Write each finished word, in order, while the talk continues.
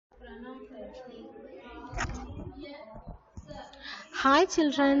Hi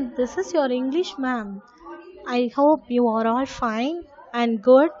children, this is your English ma'am. I hope you are all fine and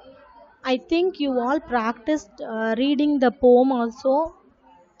good. I think you all practiced reading the poem also.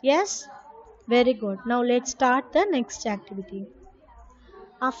 Yes? Very good. Now let's start the next activity.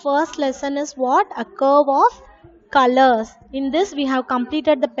 Our first lesson is what? A curve of colors. In this we have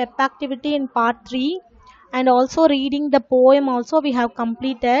completed the PEP activity in part 3 and also reading the poem also we have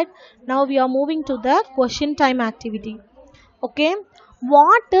completed. Now we are moving to the question time activity. Okay,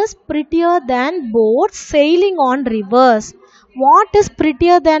 what is prettier than boats sailing on rivers? What is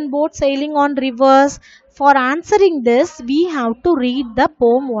prettier than boats sailing on rivers? For answering this, we have to read the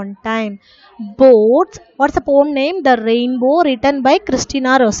poem one time. Boats, what's the poem name? The Rainbow, written by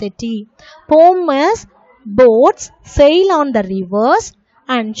Christina Rossetti. Poem is Boats sail on the rivers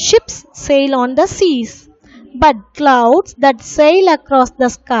and ships sail on the seas. But clouds that sail across the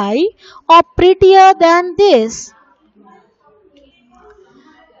sky are prettier than this.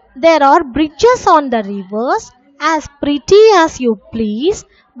 There are bridges on the rivers as pretty as you please,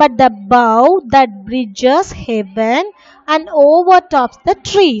 but the bow that bridges heaven and overtops the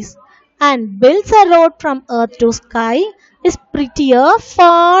trees and builds a road from earth to sky is prettier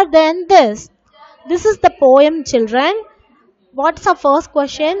far than this. This is the poem, children. What's the first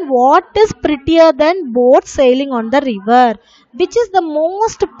question? What is prettier than boats sailing on the river? Which is the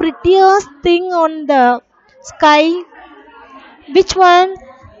most prettiest thing on the sky? Which one?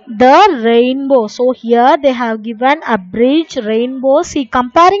 The rainbow. So here they have given a bridge, rainbow. See,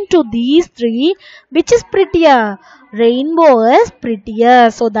 comparing to these three, which is prettier? Rainbow is prettier.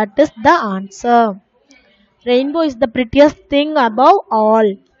 So that is the answer. Rainbow is the prettiest thing above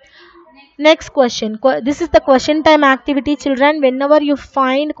all. Next question. This is the question time activity, children. Whenever you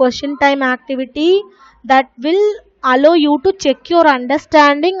find question time activity, that will allow you to check your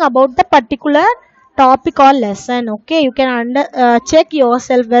understanding about the particular topic or lesson. Okay, you can check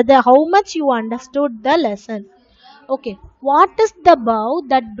yourself whether how much you understood the lesson. Okay, what is the bow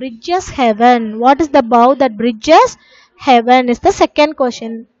that bridges heaven? What is the bow that bridges heaven? Is the second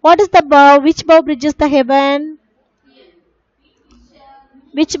question. What is the bow? Which bow bridges the heaven?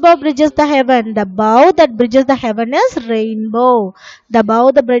 Which bow bridges the heaven? The bow that bridges the heaven is rainbow. The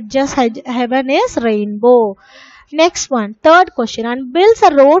bow that bridges heaven is rainbow. Next one, third question. And builds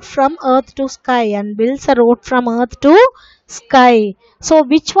a road from earth to sky. And builds a road from earth to sky. So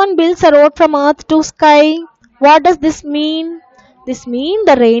which one builds a road from earth to sky? What does this mean? This means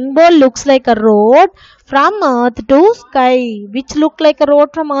the rainbow looks like a road from earth to sky. Which look like a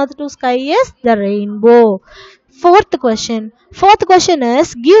road from earth to sky is the rainbow. Fourth question. Fourth question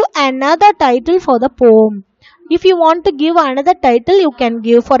is give another title for the poem. If you want to give another title, you can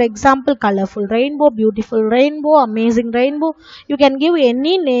give, for example, colorful rainbow, beautiful rainbow, amazing rainbow. You can give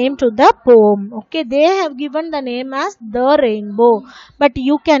any name to the poem. Okay, they have given the name as the rainbow, but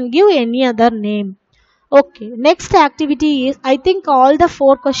you can give any other name. Okay, next activity is, I think all the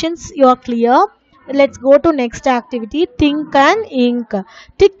 4 questions you are clear. Let's go to next activity, think and ink.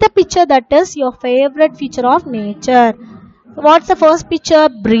 Tick the picture that is your favorite feature of nature. What's the first picture?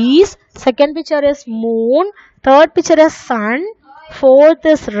 Breeze. Second picture is moon. Third picture is sun. Fourth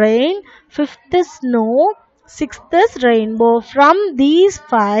is rain. Fifth is snow. Sixth is rainbow. From these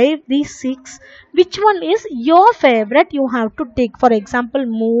 5, these 6, which one is your favorite? You have to tick. For example,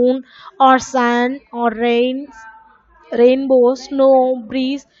 moon or sun or rain, rainbow, snow,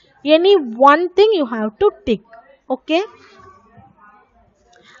 breeze. Any one thing you have to tick. Okay.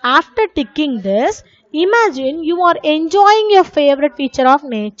 After ticking this, imagine you are enjoying your favorite feature of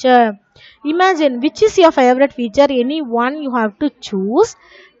nature. Imagine which is your favorite feature. Any one you have to choose.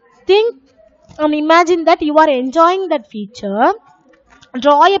 Think and imagine that you are enjoying that feature.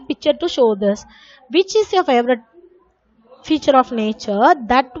 Draw a picture to show this. Which is your favorite feature of nature?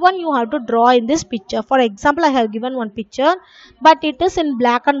 That one you have to draw in this picture. For example, I have given one picture, but it is in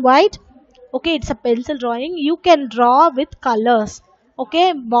black and white. Okay, it's a pencil drawing. You can draw with colors.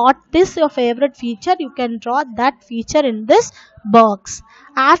 Okay, what is your favorite feature? You can draw that feature in this box.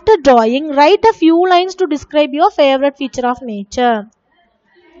 After drawing, write a few lines to describe your favorite feature of nature.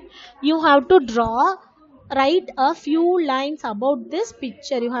 You have to write a few lines about this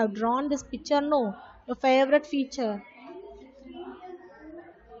picture. You have drawn this picture, no? Your favorite feature.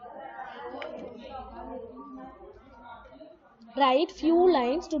 Write few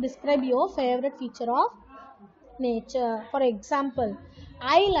lines to describe your favorite feature of nature. For example,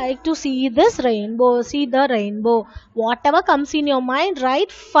 I like to see this rainbow. See the rainbow. Whatever comes in your mind,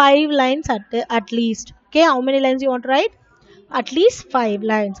 write 5 lines at least. Okay, how many lines you want to write? At least 5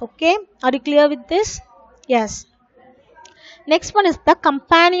 lines. Okay, are you clear with this? Yes. Next one is the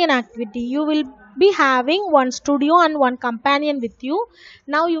companion activity. You will be having one studio and one companion with you.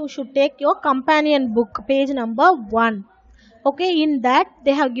 Now you should take your companion book, page number 1. Okay, in that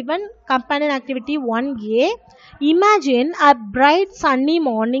they have given companion activity 1A. Imagine a bright sunny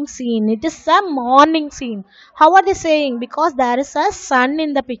morning scene. It is a morning scene. How are they saying? Because there is a sun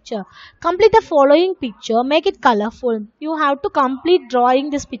in the picture. Complete the following picture. Make it colorful. You have to complete drawing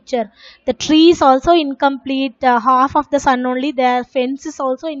this picture. The tree is also incomplete. Half of the sun only there. Fence is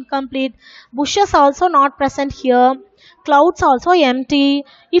also incomplete. Bushes also not present here. Clouds also empty.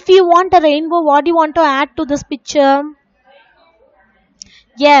 If you want a rainbow, what do you want to add to this picture?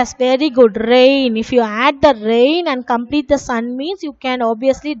 Yes, very good. Rain. If you add the rain and complete the sun means you can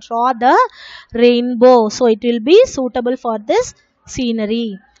obviously draw the rainbow. So it will be suitable for this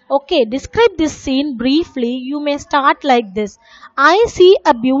scenery. Okay, describe this scene briefly. You may start like this. I see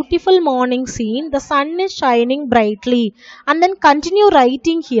a beautiful morning scene. The sun is shining brightly. And then continue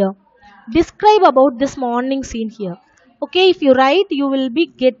writing here. Describe about this morning scene here. Okay, if you write, you will be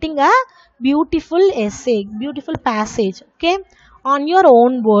getting a beautiful essay, beautiful passage. Okay, on your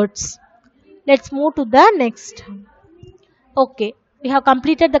own words. Let's move to the next. Okay, we have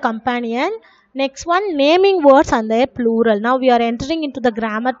completed the companion. Next one, naming words and their plural. Now we are entering into the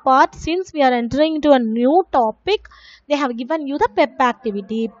grammar part. Since we are entering into a new topic, they have given you the PEP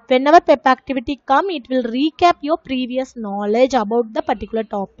activity. Whenever PEP activity come, it will recap your previous knowledge about the particular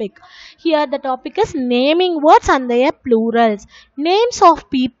topic. Here the topic is naming words and their plurals. Names of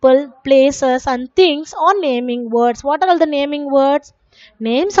people, places and things are naming words. What are all the naming words?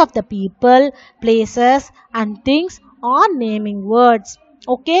 Names of the people, places and things are naming words.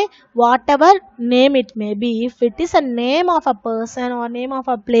 Okay, whatever name it may be, if it is a name of a person or name of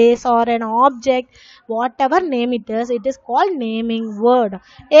a place or an object, whatever name it is called naming word.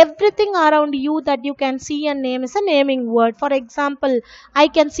 Everything around you that you can see and name is a naming word. For example, I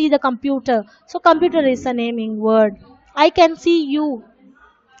can see the computer, so computer is a naming word. I can see you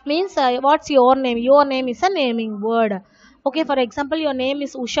means what's your name? Your name is a naming word. Okay, for example, your name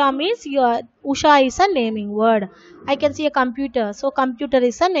is Usha means your Usha is a naming word. I can see a computer, so computer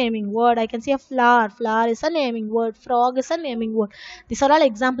is a naming word. I can see a flower, flower is a naming word. Frog is a naming word. These are all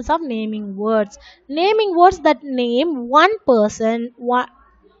examples of naming words. Naming words that name one person, one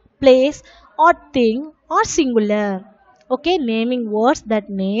place or thing or singular. Okay, naming words that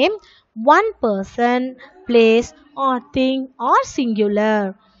name one person, place or thing or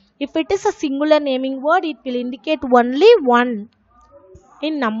singular. If it is a singular naming word, it will indicate only one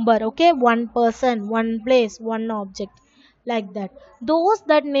in number. Okay, one person, one place, one object, like that. Those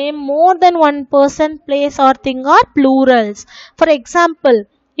that name more than one person, place or thing are plurals. For example,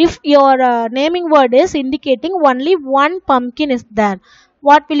 if your naming word is indicating only one pumpkin is there,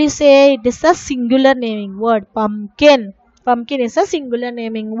 what will you say? It is a singular naming word. Pumpkin. Pumpkin is a singular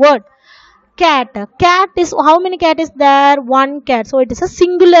naming word. Cat. Cat is, how many cat is there? One cat. So it is a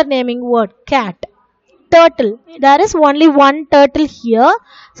singular naming word. Cat. Turtle. There is only one turtle here.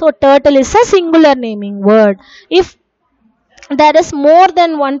 So turtle is a singular naming word. If there is more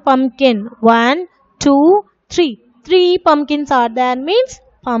than one pumpkin, one, two, three. Three pumpkins are there means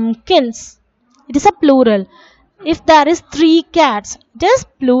pumpkins. It is a plural. If there is three cats, it is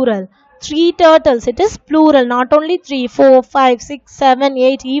plural. Three turtles, it is plural. Not only 3, 4, 5, 6, 7,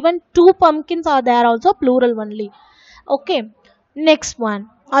 8, even 2 pumpkins are there also plural only. Okay, next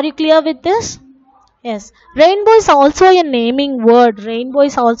one. Are you clear with this? Yes. Rainbow is also a naming word. Rainbow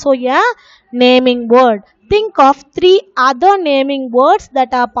is also a naming word. Think of 3 other naming words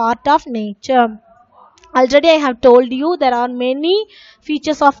that are part of nature. Already I have told you there are many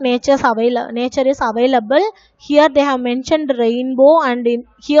features of nature is available. Here they have mentioned rainbow and in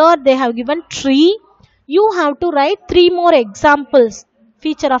here they have given tree. You have to write 3 more examples.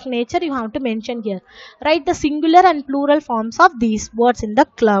 Feature of nature you have to mention here. Write the singular and plural forms of these words in the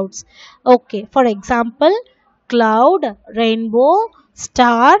clouds. Okay, for example, cloud, rainbow,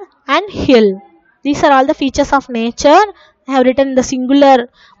 star and hill. These are all the features of nature. I have written the singular.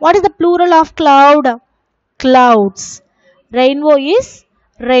 What is the plural of cloud? Clouds. Rainbow is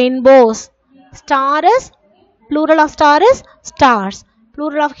rainbows. Star is, plural of star is stars.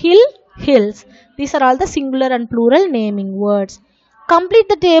 Plural of hill, hills. These are all the singular and plural naming words. Complete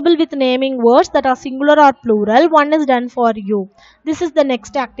the table with naming words that are singular or plural. One is done for you. This is the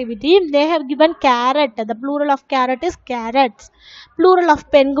next activity. They have given carrot. The plural of carrot is carrots. Plural of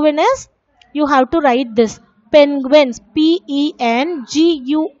penguin is, you have to write this. Penguins. Penguins.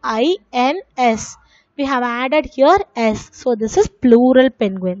 We have added here s, so this is plural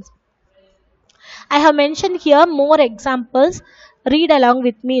penguins. I have mentioned here more examples. Read along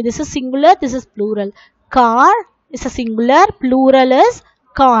with me. This is singular, this is plural. Car, is a singular, plural is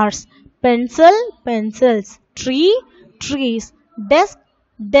cars. Pencil, pencils. Tree, trees. Desk,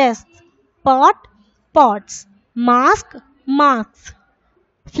 desks. Pot, pots. Mask, masks.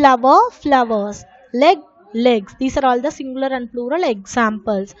 Flower, flowers. Leg, legs. These are all the singular and plural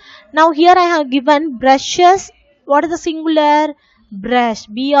examples. Now here I have given brushes. What is the singular? Brush.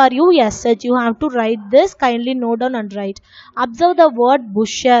 B-R-U-S-H. You have to write this. Kindly note down and write. Observe the word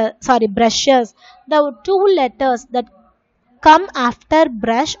brushes. The two letters that come after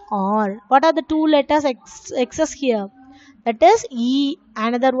brush are. What are the two letters excess here? That is E.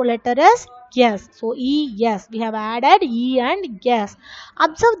 Another letter is yes. So E, yes. We have added E and yes.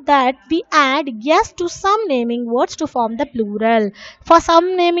 Observe that we add yes to some naming words to form the plural. For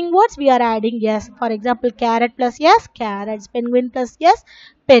some naming words we are adding yes. For example, carrot plus yes, carrots. Penguin plus yes,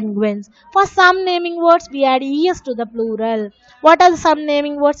 penguins. For some naming words we add es to the plural. What are the some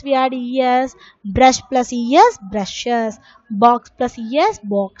naming words we add es? Brush plus es, brushes. Box plus es,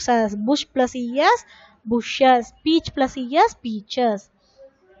 boxes. Bush plus es, bushes. Peach plus es, peaches.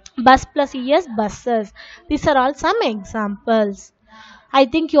 Bus plus es, buses. These are all some examples. I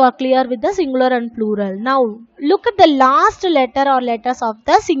think you are clear with the singular and plural. Now look at the last letter or letters of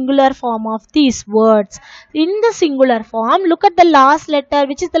the singular form of these words. In the singular form, look at the last letter.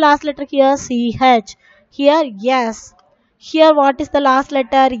 Which is the last letter here? CH. Here yes. Here what is the last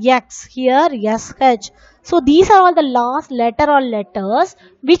letter? X. Here SH. So these are all the last letter or letters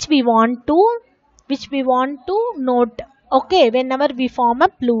which we want to note. Okay, whenever we form a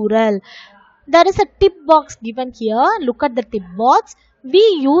plural. There is a tip box given here. Look at the tip box.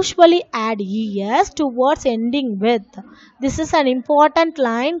 We usually add es to words ending with. This is an important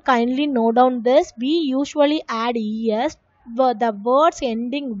line. Kindly note down this. We usually add es for the words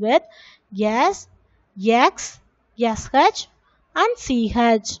ending with yes, x, sh and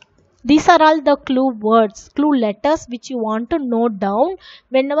ch. These are all the clue letters which you want to note down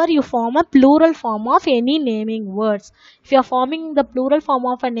whenever you form a plural form of any naming words. If you are forming the plural form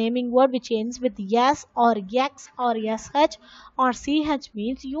of a naming word which ends with yes or x or sh or ch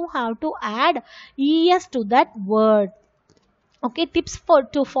means you have to add es to that word. Okay, tips for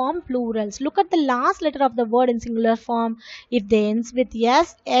to form plurals. Look at the last letter of the word in singular form. If they ends with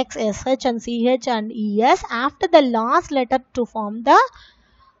s, x, sh and ch and es, after the last letter to form the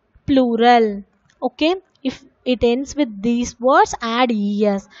plural. Okay, if it ends with these words, add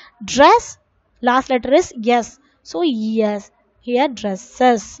es. Dress, last letter is yes, so es. Here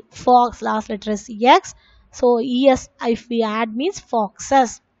dresses. Fox, last letter is x, so es if we add means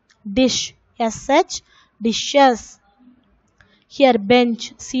foxes. Dish, sh, dishes. Here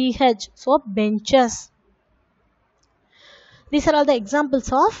bench, ch, so benches. These are all the examples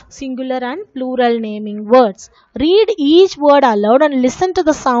of singular and plural naming words. Read each word aloud and listen to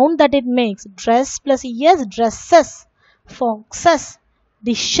the sound that it makes. Dress plus es, dresses. Foxes,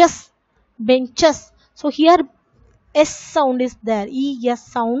 dishes, benches. So here s sound is there. Es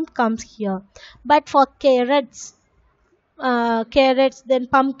sound comes here. But for carrots, then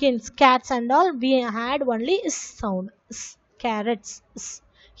pumpkins, cats and all, we had only s sound. Carrots.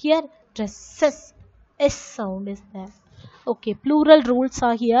 Here dresses. S sound is there. Okay, plural rules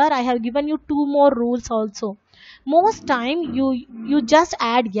are here. I have given you two more rules also. Most time you just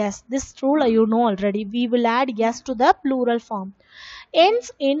add yes. This rule you know already. We will add yes to the plural form.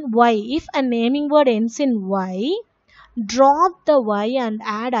 Ends in y. If a naming word ends in y, drop the y and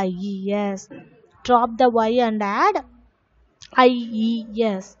add ies. Drop the y and add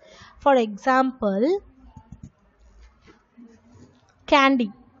ies. For example,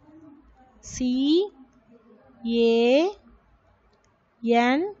 candy. C A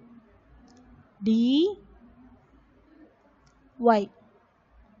N D Y.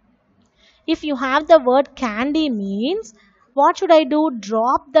 If you have the word candy means, what should I do?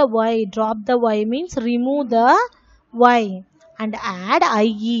 Drop the y. Drop the y means remove the y and add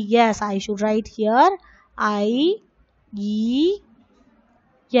ie. Yes, I should write here I E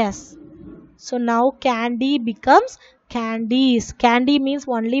yes. So now candy becomes candies. Candy means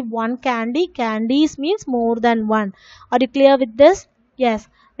only one candy. Candies means more than one. Are you clear with this? Yes.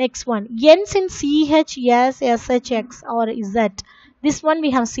 Next one. Ends in ch, yes, shx or z. This one we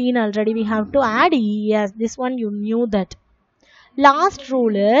have seen already. We have to add es. This one you knew that. Last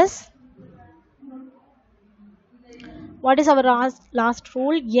rule is, what is our last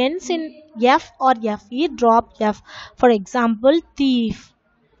rule? Ends in f or fe, drop f. For example, thief.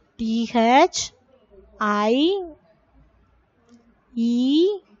 Th I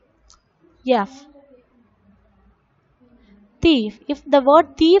E F. Thief. If the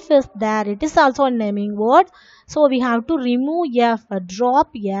word thief is there, it is also a naming word. So we have to remove F, drop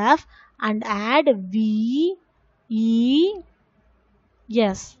F and add V E.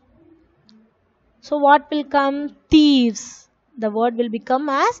 Yes. So what will come? Thieves. The word will become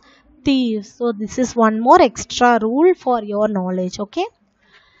as thieves. So this is one more extra rule for your knowledge. Okay.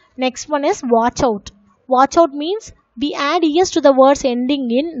 Next one is watch out. Watch out means we add es to the words ending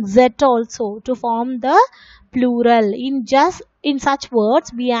in z also to form the plural. In such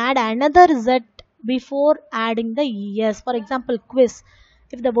words we add another z before adding the es. For example, quiz.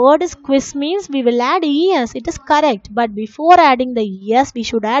 If the word is quiz means we will add es. It is correct. But before adding the es we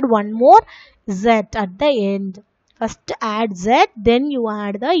should add one more z at the end. First add z, then you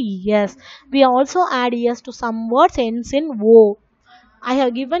add the es. We also add es to some words ends in o. I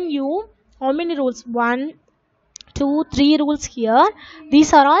have given you how many rules? 1, 2, 3 rules here.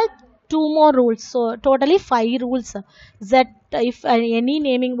 These are all 2 more rules. So totally 5 rules. Z, if any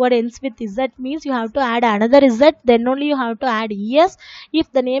naming word ends with Z means you have to add another Z. Then only you have to add ES.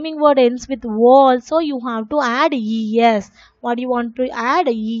 If the naming word ends with O also you have to add ES. What do you want to add?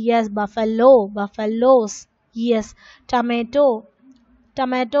 ES. Buffalo, buffaloes. ES. Tomato,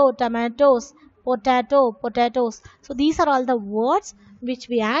 tomato, tomatoes. Potato, potatoes. So these are all the words which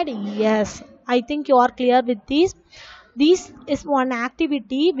we add yes. I think you are clear with these. This is one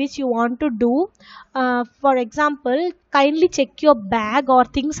activity which you want to do. For example, kindly check your bag or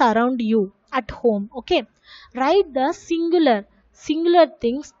things around you at home. Okay, write the singular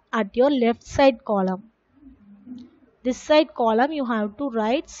things at your left side column. This side column you have to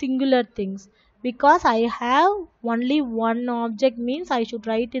write singular things, because I have only one object means I should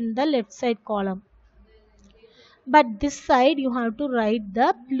write in the left side column. But this side you have to write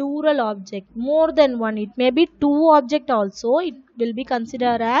the plural object, more than one. It may be 2 object also, it will be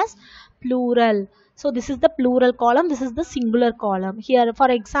considered as plural. So this is the plural column, this is the singular column. Here for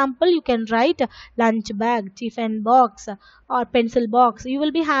example you can write lunch bag, tiffin box or pencil box. You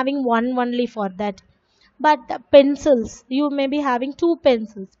will be having one only for that. But pencils, you may be having 2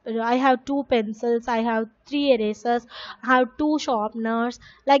 pencils. I have 2 pencils, I have 3 erasers, I have 2 sharpeners.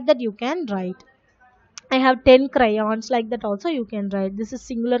 Like that you can write. I have 10 crayons, like that also you can write. This is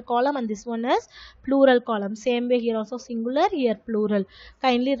singular column and this one is plural column. Same way here also singular, here plural.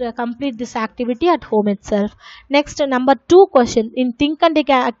 Kindly complete this activity at home itself. Next, number 2 question. In think and take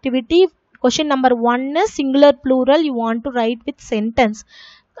activity, question number 1 is singular plural you want to write with sentence.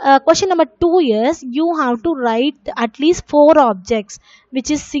 Question number 2 is you have to write at least 4 objects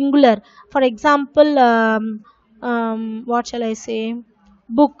which is singular. For example, what shall I say?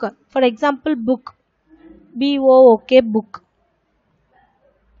 Book. For example, book. B-O-O-K, book.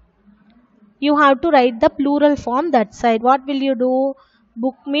 You have to write the plural form that side. What will you do?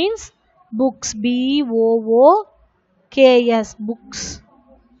 Book means books. B-O-O-K-S, books.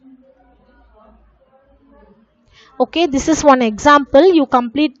 Okay, this is one example. You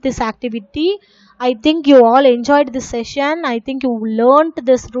complete this activity. I think you all enjoyed this session. I think you learned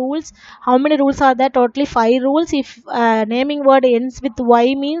these rules. How many rules are there? Totally 5 rules. If naming word ends with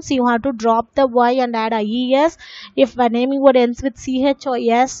Y means you have to drop the Y and add IES. If a naming word ends with CH or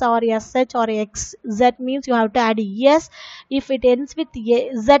S or SH or XZ means you have to add ES. If it ends with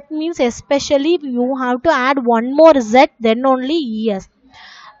Z means especially you have to add one more Z, then only ES.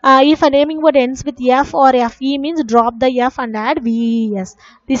 If a naming word ends with F or FE means drop the F and add VES.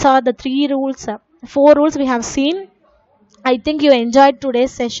 These are the 3 rules, 4 rules we have seen. I think you enjoyed today's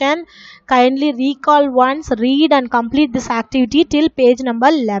session. Kindly recall once, read and complete this activity till page number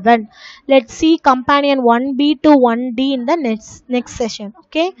 11. Let's see companion 1B to 1D in the next session.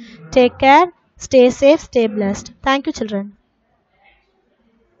 Okay, take care, stay safe, stay blessed. Thank you children.